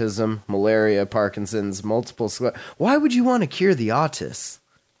 autism, malaria, Parkinson's, multiple sclerosis. Why would you want to cure the autists?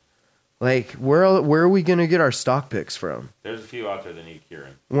 Like, where are we going to get our stock picks from? There's a few out there that need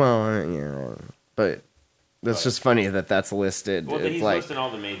curing. Well, yeah, but that's just funny that that's listed. Well, It's he's like, listing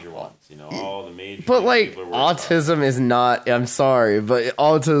all the major ones. You know, all the major but things like, people are worried about. autism is not, I'm sorry, but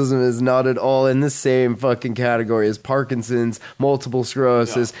autism is not at all in the same fucking category as Parkinson's, multiple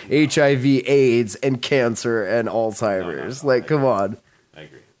sclerosis, HIV, AIDS, and cancer, and Alzheimer's. No, come on. I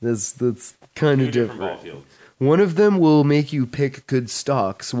agree. That's kind Two of different ball different. fields. One of them will make you pick good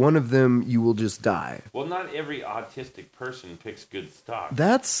stocks. One of them, you will just die. Well, not every autistic person picks good stock.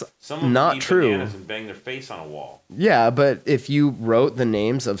 That's Some of them not eat true. bananas and bang their face on a wall. Yeah, but if you wrote the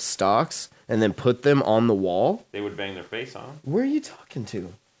names of stocks and then put them on the wall, They would bang their face on them. where are you talking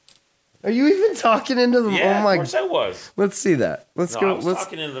to? Are you even talking into the? Yeah, Oh my! of course I was. Let's see that. Let's No, I go. was Let's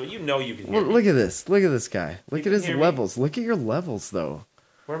talking into them. You know you can hear well, me. look at this. Look at this guy. Look at can his hear me? levels. Look at your levels, though.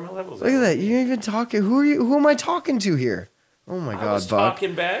 Where are my levels? Look at that. You ain't even talking. Who are you? Who am I talking to here? Oh my I God, was Buck.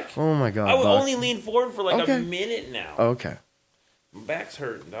 talking back. Oh my God, I would Buck. only lean forward for like Okay. a minute now. Okay. My back's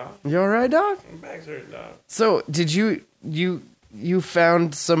hurting, dog. You all right, dog? My back's hurting, dog. So, did you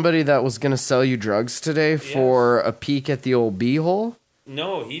found somebody that was gonna sell you drugs today for a peek at the old beehole?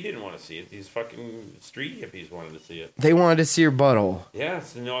 No, he didn't want to see it. These fucking street hippies wanted to see it. They wanted to see your butthole Yeah,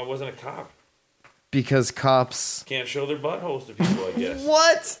 so no, I wasn't a cop. because cops. Can't show their buttholes to people, I guess.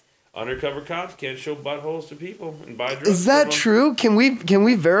 What? Undercover cops can't show buttholes to people and buy drugs. Is that from them. true? Can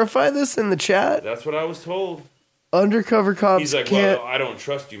we verify this in the chat? That's what I was told. Undercover cops He's like, can't. well, I don't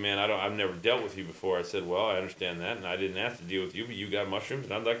trust you, man. I've never dealt with you before. I said, well, I understand that, and I didn't have to deal with you, but you got mushrooms,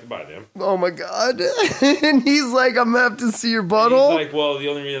 and I'd like to buy them. Oh my God! And he's like, I'm gonna have to see your And butthole. he's like, well, the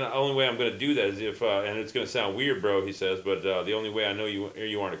only way I'm going to do that is if, and it's going to sound weird, bro. He says, but the only way I know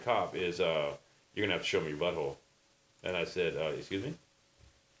you aren't a cop is you're going to have to show me your butthole. And I said, excuse me.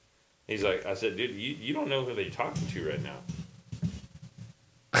 He's like, I said, dude, you don't know who they're talking to right now.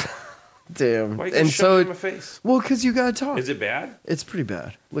 Damn. Why you And just shove it in my so, face? well, because you gotta talk. Is it bad? It's pretty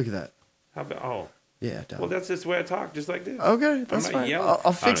bad. Look at that. How about? Oh, Yeah. Dog. well, that's just the way I talk, just like this. Okay, that's I'm not fine. yelling.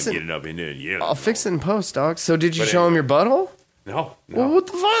 I'll fix I don't it. get it up in there and yell. I'll fix it in post, dog. So, did you But show him your anyway. butthole? No, Well, no, what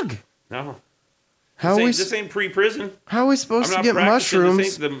the fuck? no. How are we? This ain't pre-prison. How are we I'm supposed to not get practicing.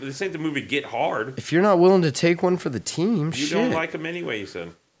 mushrooms This ain't the movie Get Hard. if you're not willing to take one for the team? You Shit. don't like them anyway, you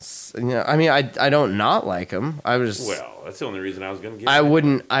said. Yeah, I mean, I don't not like them. I was. Well, that's the only reason I was going to get I it.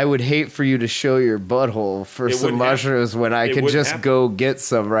 wouldn't. I would hate for you to show your butthole for It some wouldn't happen. mushrooms when I It could wouldn't just happen. go get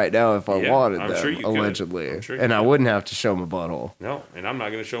some right now if I Yeah, wanted I'm them. sure you could. Allegedly, I'm sure you and I could. wouldn't have to show my butthole. No, and I'm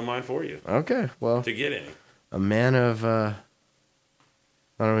not going to show mine for you Okay, well, to get any. a man of I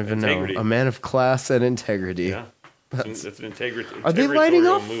don't even Integrity. know. A man of class and integrity. Yeah. That's an integrity. Are they lighting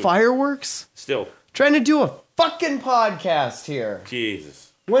off move. fireworks? Still. Trying to do a fucking podcast here.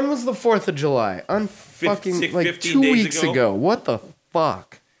 Jesus. When was the 4th of July? Unfucking like 15 2 days weeks ago? ago. What the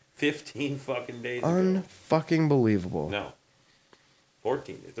fuck? 15 fucking days ago. Unfucking believable. No.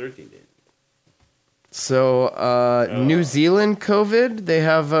 14 days, 13 days. So, New Zealand COVID, they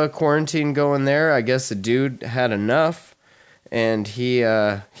have a quarantine going there. I guess a dude had enough, and he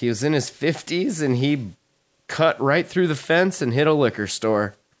was in his 50s, and he cut right through the fence and hit a liquor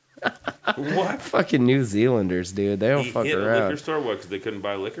store. What? Fucking New Zealanders, dude. They don't He fuck hit a around. liquor store? What, because they couldn't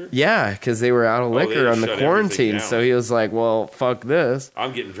buy liquor? Yeah, because they were out of they liquor on the shut quarantine. everything So down. he was like, well, fuck this.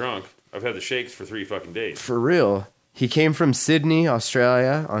 I'm getting drunk. I've had the shakes for 3 fucking days. For real. He came from Sydney,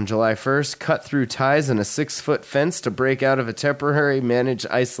 Australia on July 1st, cut through ties in a 6-foot fence to break out of a temporary managed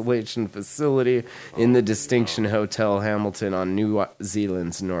isolation facility in the Distinction Hotel Hamilton on New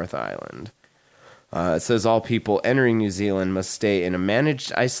Zealand's North Island. It says all people entering New Zealand must stay in a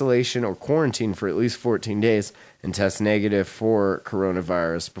managed isolation or quarantine for at least 14 days and test negative for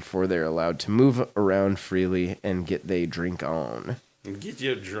coronavirus before they're allowed to move around freely and get they drink on. Get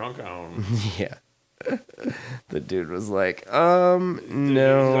you drunk on. Yeah. The dude was like, He's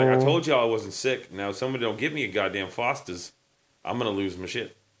no. like, I told y'all I wasn't sick. Now, if somebody don't give me a goddamn Foster's, I'm going to lose my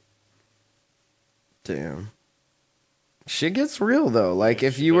shit. Damn. Shit gets real, though. Like,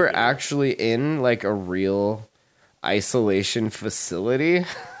 if you were actually in, like, a real isolation facility.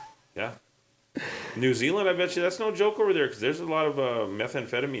 Yeah. New Zealand, I bet you that's no joke over there because there's a lot of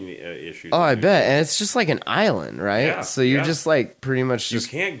methamphetamine issues. Oh, I bet. And it's just like an island, right? Yeah, so you're yeah. just, like, pretty much You just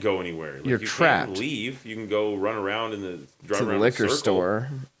can't go anywhere. Like, you're you trapped. Can't leave. You can go run around in the drive to the around liquor in a circle, store.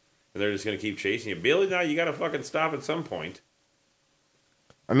 and they're just going to keep chasing you. Billy, now you got to fucking stop at some point.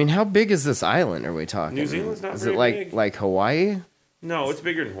 I mean, how big is this island are we talking? New Zealand's not Is very it like big. like Hawaii? No, it's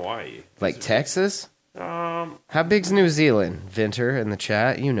bigger than Hawaii. Like Texas? Um, How big's New Zealand? Vinter in the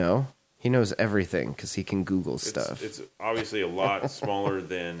chat, you know. He knows everything because he can Google stuff. It's obviously a lot smaller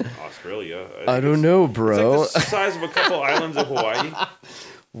than Australia. I don't know, bro. It's like the size of a couple islands of Hawaii.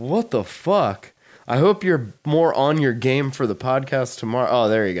 What the fuck? I hope you're more on your game for the podcast tomorrow. Oh,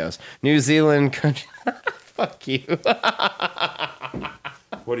 there he goes. New Zealand country. Fuck you.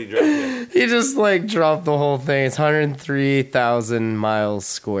 What do you drop there? He just like dropped the whole thing. It's 103,000 miles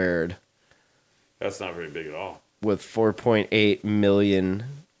squared That's not very big at all. with 4.8 million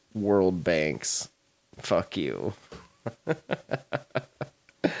world banks. Fuck you.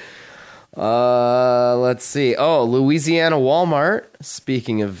 Let's see. Oh, Louisiana Walmart.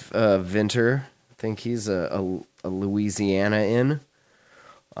 Speaking of Vinter, I think he's a Louisiana-in.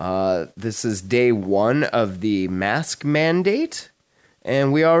 This is day 1 of the mask mandate,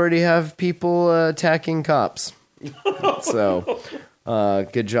 and we already have people attacking cops. So,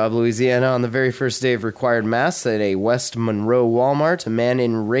 good job, Louisiana. On the very first day of required masks at a West Monroe Walmart, a man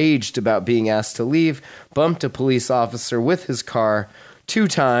enraged about being asked to leave bumped a police officer with his car 2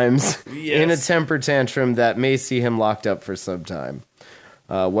 times in a temper tantrum that may see him locked up for some time.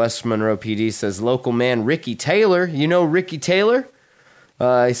 West Monroe PD says local man Ricky Taylor, you know Ricky Taylor?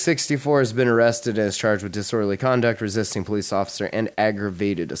 64 has been arrested and is charged with disorderly conduct, resisting police officer, and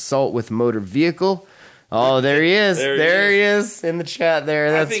aggravated assault with motor vehicle. Oh, there he is. There he is in the chat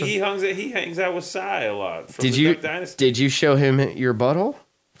there. I think he hangs out with Psy a lot. From Did the you Duck Dynasty. did you show him your butthole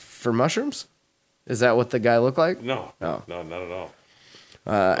for mushrooms? Is that what the guy looked like? No, Oh. no, not at all.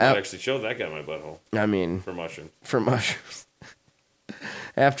 I ap- actually showed that guy my butthole I mean, for mushrooms. for mushrooms.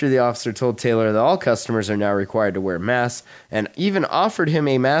 After the officer told Taylor that all customers are now required to wear masks and even offered him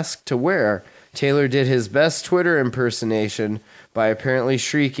a mask to wear, Taylor did his best Twitter impersonation by apparently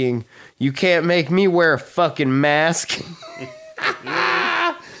shrieking, "You can't make me wear a fucking mask."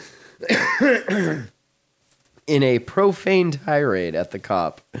 In a profane tirade at the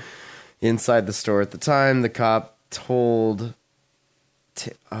cop inside the store at the time. The cop told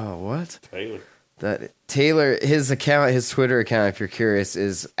Taylor. that Taylor, his Twitter account, if you're curious,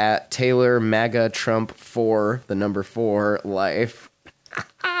 is at Taylor MAGA Trump 4, the number 4 life.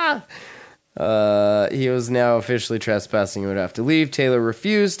 He was now officially trespassing and would have to leave. Taylor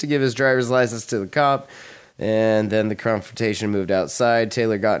refused to give his driver's license to the cop, and then the confrontation moved outside.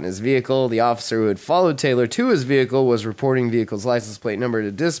 Taylor got in his vehicle. The officer who had followed Taylor to his vehicle was reporting vehicle's license plate number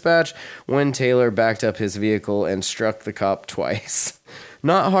to dispatch when Taylor backed up his vehicle and struck the cop twice.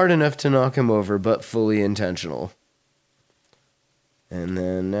 Not hard enough to knock him over, but fully intentional. And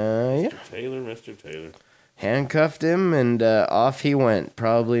then, Mr. Taylor. handcuffed him, and off he went,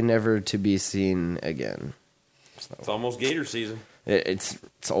 probably never to be seen again. It's almost gator season. It's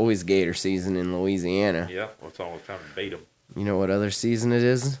always gator season in Louisiana. Yeah, well, it's always trying to bait them. You know what other season it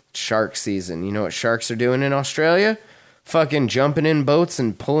is? Shark season. You know what sharks are doing in Australia? Fucking jumping in boats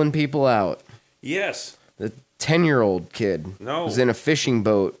and pulling people out. Yes. The 10-year-old kid was in a fishing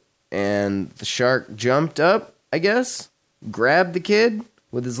boat, and the shark jumped up, I guess, grabbed the kid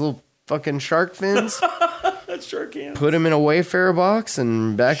with his little fucking shark fins, That sure can. put him in a Wayfarer box,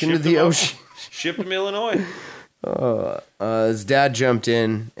 and back into the ocean. Shipped him to Illinois. His dad jumped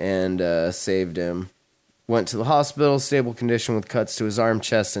in and saved him. Went to the hospital, stable condition with cuts to his arm,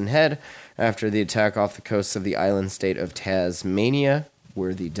 chest, and head after the attack off the coast of the island state of Tasmania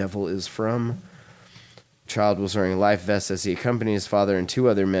where the devil is from. Child was wearing a life vest as he accompanied his father and 2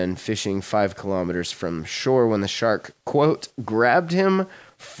 other men fishing 5 kilometers from shore when the shark, quote, grabbed him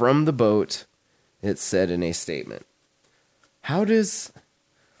from the boat, it said in a statement.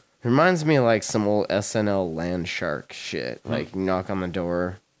 Reminds me of like some old SNL land shark shit. Like, you knock on the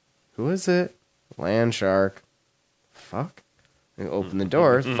door. Who is it? Land shark. Fuck. You open the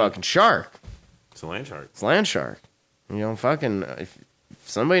door, it's fucking shark. It's a land shark. It's land shark. You know, fucking, if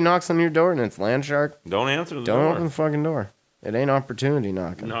somebody knocks on your door and it's land shark, Don't answer the don't door. open the fucking door. It ain't opportunity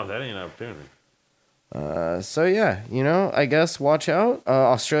knocking. No, that ain't opportunity. So yeah, you know, I guess watch out.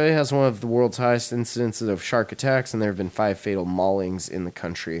 Australia has one of the world's highest incidences of shark attacks, and there have been 5 fatal maulings in the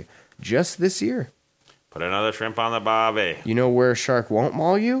country just this year. Put another shrimp on the barbie. You know where a shark won't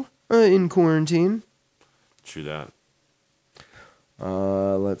maul you? In quarantine. True that.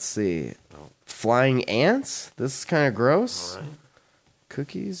 Let's see. Flying ants? This is kind of gross. All right.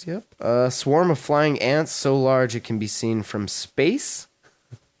 Cookies, yep. A swarm of flying ants so large it can be seen from space.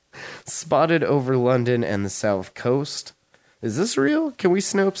 Spotted over London and the south coast. Is this real? Can we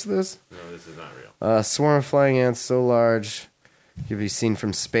Snopes this? No, this is not real. A swarm of flying ants so large can be seen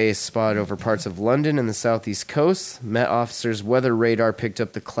from space, spotted over parts of London and the southeast coast. Met Officers' weather radar picked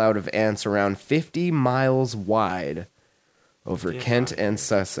up the cloud of ants around 50 miles wide over Kent and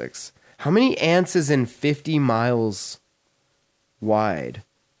Sussex. How many ants is in 50 miles wide?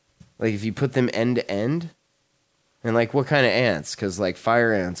 Like, if you put them end to end? And, like, what kind of ants? Because, like,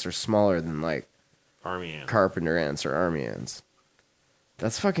 fire ants are smaller than, like, Army ants. carpenter ants or army ants.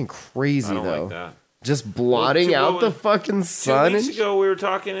 That's fucking crazy, I don't though. like that. Just blotting out the fucking sun. 2 weeks ago, we were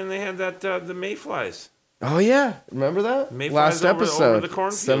talking, and they had that the mayflies. Oh, yeah. Remember that? Mayflies Last episode. over the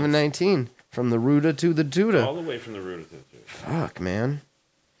cornfields. 719. From the Ruta to the Duda. All the way from the root of it. Fuck, man.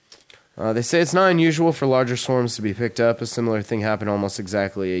 They say it's not unusual for larger swarms to be picked up. A similar thing happened almost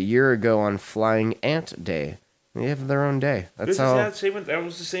exactly a year ago on Flying Ant Day. They have their own day. That's how. That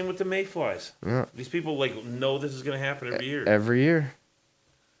was the same with the mayflies. Yeah. These people like know this is going to happen every year. Every year.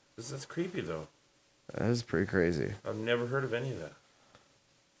 That's creepy though. That is pretty crazy. I've never heard of any of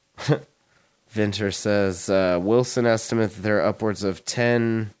that. Vinter says Wilson estimates that there are upwards of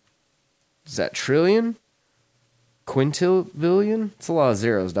 10. Is that trillion? Quintillion? It's a lot of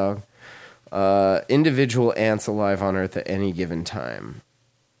zeros, dog. Individual ants alive on Earth at any given time.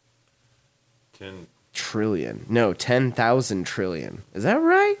 10 trillion. No, 10,000 trillion. Is that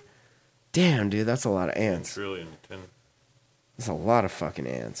right? Damn, dude, that's a lot of ants. trillion. 10. That's a lot of fucking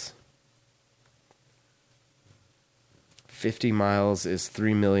ants. 50 miles is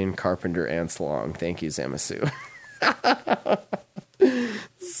 3 million carpenter ants long. Thank you, Zamasu.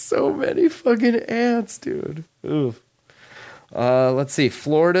 So many fucking ants, dude. Oof. Let's see.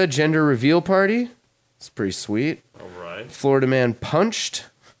 Florida gender reveal party. It's pretty sweet. All right. Florida man punched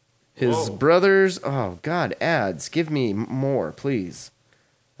his brothers. Oh, God, ads. Give me more, please.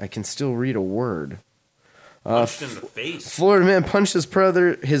 I can still read a word. Punched in the face. Florida man punched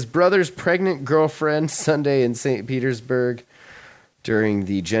his brother's pregnant girlfriend Sunday in St. Petersburg during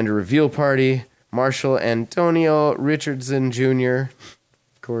the gender reveal party. Marshall Antonio Richardson Jr.,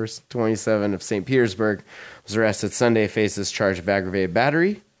 of course, 27 of St. Petersburg, was arrested Sunday, faces charge of aggravated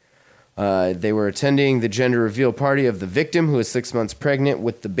battery. They were attending the gender reveal party of the victim, who is 6 months pregnant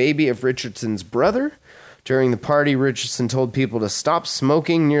with the baby of Richardson's brother. During the party, Richardson told people to stop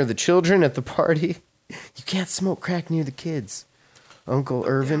smoking near the children at the party. You can't smoke crack near the kids. Uncle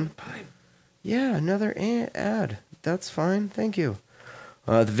Irvin. Yeah, another ad. That's fine. Thank you.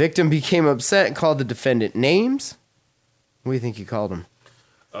 The victim became upset and called the defendant names. What do you think he called him?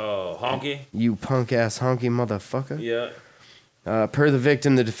 Oh, honky. You punk-ass honky motherfucker. Yeah. Per the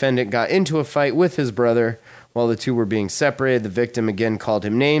victim, the defendant got into a fight with his brother. While the two were being separated, the victim again called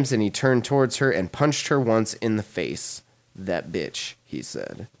him names, and he turned towards her and punched her once in the face. That bitch, he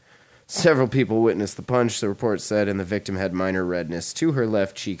said. Several people witnessed the punch, the report said, and the victim had minor redness to her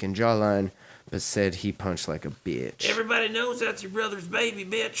left cheek and jawline, but said he punched like a bitch. Everybody knows that's your brother's baby,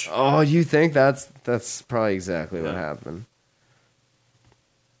 bitch. Oh, you think that's probably exactly what happened.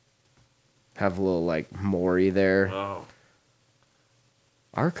 Have a little, like, Maury there. Oh.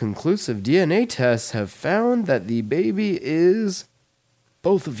 Our conclusive DNA tests have found that the baby is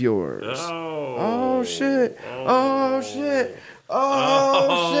both of yours. Oh, shit. Oh, shit.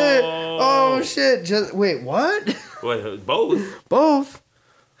 Oh, shit. Oh, shit. Just, wait, what? Wait, both? Both?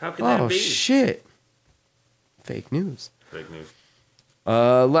 How can that be? Oh, shit. Fake news. Fake news.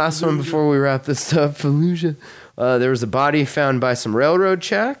 Last one before we wrap this up, Fallujah. There was a body found by some railroad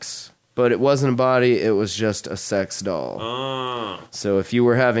tracks, but it wasn't a body, it was just a sex doll. So if you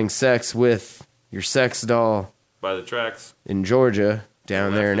were having sex with your sex doll by the tracks in Georgia,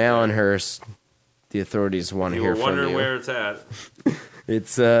 down there in Allenhurst. The authorities want to hear from you. If you were wondering where it's at,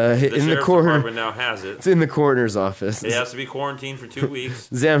 it's the in the coroner. Department now has it. It's in the coroner's office. It has to be quarantined for 2 weeks.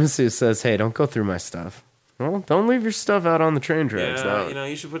 Zamasu says, "Hey, don't go through my stuff. Well, don't leave your stuff out on the train tracks. Yeah,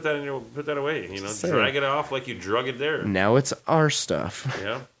 you should put that away. Drag it off like you drug it there. Now it's our stuff."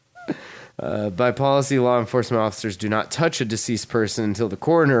 Yeah. By policy, law enforcement officers do not touch a deceased person until the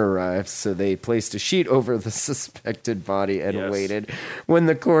coroner arrives, so they placed a sheet over the suspected body and waited. When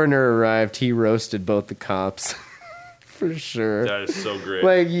the coroner arrived, he roasted both the cops. For sure. That is so great.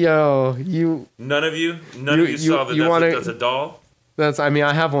 Like, yo, you... None of you saw that that's a doll?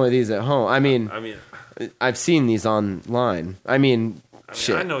 I have one of these at home. I've seen these online.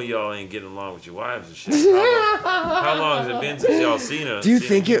 Shit. I know y'all ain't getting along with your wives and shit. How long has it been since y'all seen a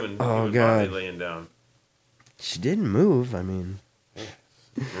human body laying down? She didn't move. Reminded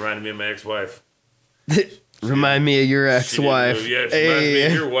me of my ex-wife. Remind me of your ex-wife. Yeah, she reminds me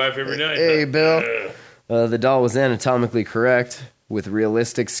of your wife every night. Hey, Bill. The doll was anatomically correct, with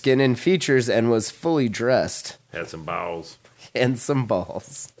realistic skin and features, and was fully dressed. Had some bowels. And some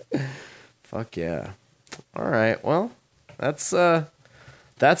balls. Fuck yeah. All right, well, that's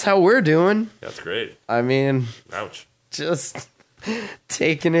how we're doing. That's great. Ouch. Just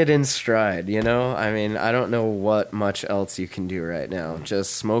taking it in stride, I don't know what much else you can do right now.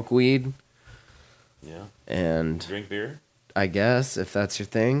 Just smoke weed. Yeah. And drink beer. I guess, if that's your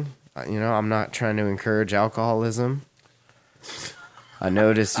thing. I'm not trying to encourage alcoholism. I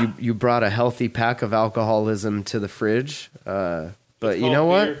noticed you brought a healthy pack of alcoholism to the fridge. But you know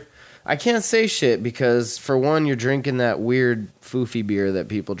what? Beer. I can't say shit because, for one, you're drinking that weird foofy beer that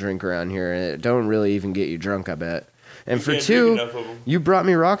people drink around here, and it don't really even get you drunk, I bet. And for two, you brought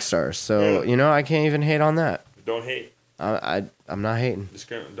me Rockstars, so, I can't even hate on that. Don't hate. I'm not hating.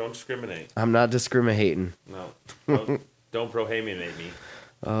 Don't discriminate. I'm not discriminating. No. Don't prohamiate me.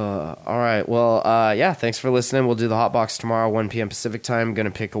 All right. Well, thanks for listening. We'll do the Hot Box tomorrow, 1 p.m. Pacific time. Going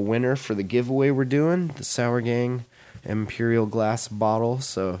to pick a winner for the giveaway we're doing, the Sour Gang Imperial Glass bottle,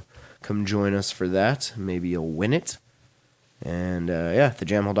 so... come join us for that. Maybe you'll win it. And,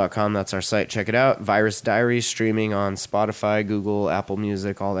 thejamhole.com, that's our site. Check it out. Virus Diaries streaming on Spotify, Google, Apple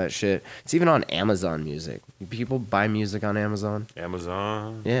Music, all that shit. It's even on Amazon Music. People buy music on Amazon.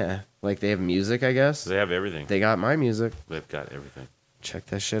 Amazon? Yeah. Like, they have music, I guess. They have everything. They got my music. They've got everything. Check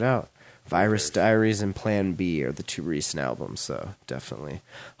that shit out. Virus Diaries and Plan B are the 2 recent albums, so definitely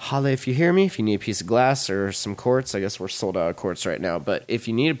holla if you hear me. If you need a piece of glass or some quartz, I guess we're sold out of quartz right now, but if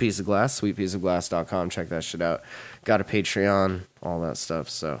you need a piece of glass, sweetpieceofglass.com, check that shit out. Got a Patreon, all that stuff.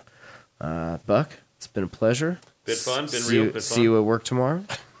 So, Buck, it's been a pleasure. Been fun, See you at work tomorrow?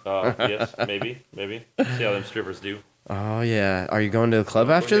 Yes, maybe. See how them strippers do. Oh, yeah. Are you going to the club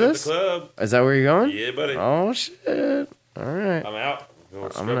after this? The club. Is that where you're going? Yeah, buddy. Oh, shit. All right. I'm out. I'm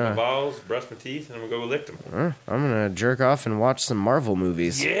gonna scrub my balls, brush my teeth, and I'm gonna go lick them. I'm gonna jerk off and watch some Marvel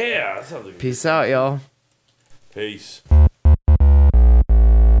movies. Yeah, that sounds like Peace out, y'all. Peace.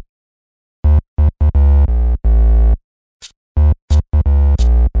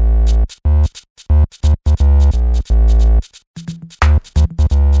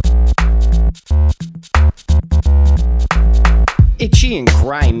 Itchy and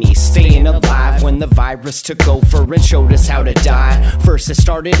grimy, staying alive when the virus took over and showed us how to die. First it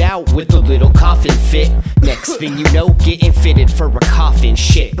started out with a little coughing fit. Next thing you know, getting fitted for a coffin.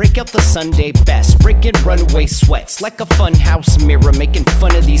 Shit, break out the Sunday best, breaking runaway sweats like a funhouse mirror, making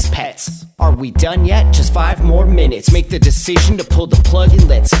fun of these pets. Are we done yet? Just 5 more minutes. Make the decision to pull the plug and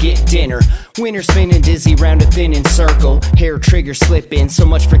let's get dinner. Winter spinning dizzy round a thinning circle. Hair trigger slipping, so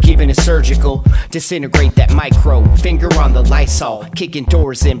much for keeping it surgical. Disintegrate that micro, finger on the Lysol. Kicking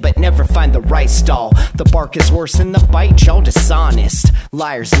doors in but never find the right stall. The bark is worse than the bite, y'all dishonest.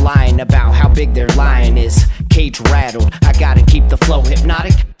 Liars lying about how big their lion is. Cage rattled, I gotta keep the flow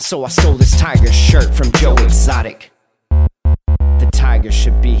hypnotic, so I stole this tiger shirt from Joe Exotic. The tiger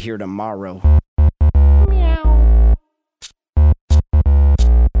should be here tomorrow. Meow.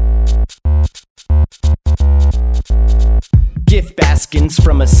 Gift baskins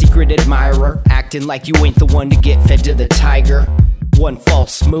from a secret admirer, acting like you ain't the one to get fed to the tiger. One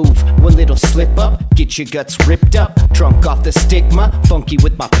false move, one little slip up, get your guts ripped up. Drunk off the stigma, funky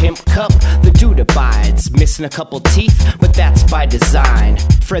with my pimp cup. The dude abides, missing a couple teeth, but that's by design.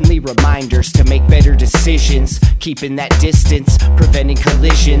 Friendly reminders to make better decisions, keeping that distance, preventing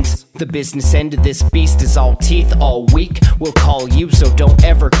collisions. The business end of this beast is all teeth all week. We'll call you, so don't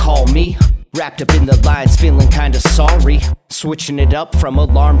ever call me. Wrapped up in the lines, feeling kinda sorry. Switching it up from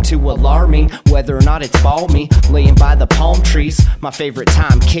alarm to alarming. Whether or not it's balmy, laying by the palm trees. My favorite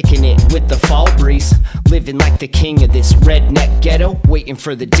time, kicking it with the fall breeze. Living like the king of this redneck ghetto. Waiting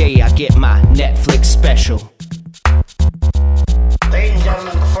for the day I get my Netflix special. Ladies and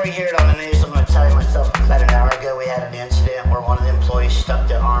gentlemen, before you hear it on the news, I'm going to tell you myself. About an hour ago, we had an incident where one of the employees stuck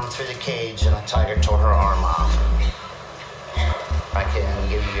their arm through the cage and a tiger tore her arm off. I can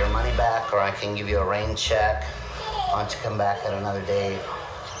give you your money back, or I can give you a rain check. Why don't you come back at another date?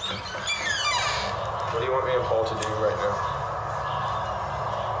 What do you want me and Paul to do right now?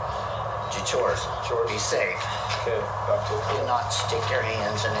 Do chores. Chores. Be safe. Okay, back to Do not stick your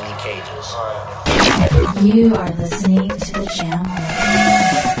hands in any cages. All right. You are listening to the Jam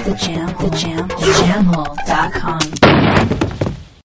Hole. The Jam Hole. TheJamHole.com.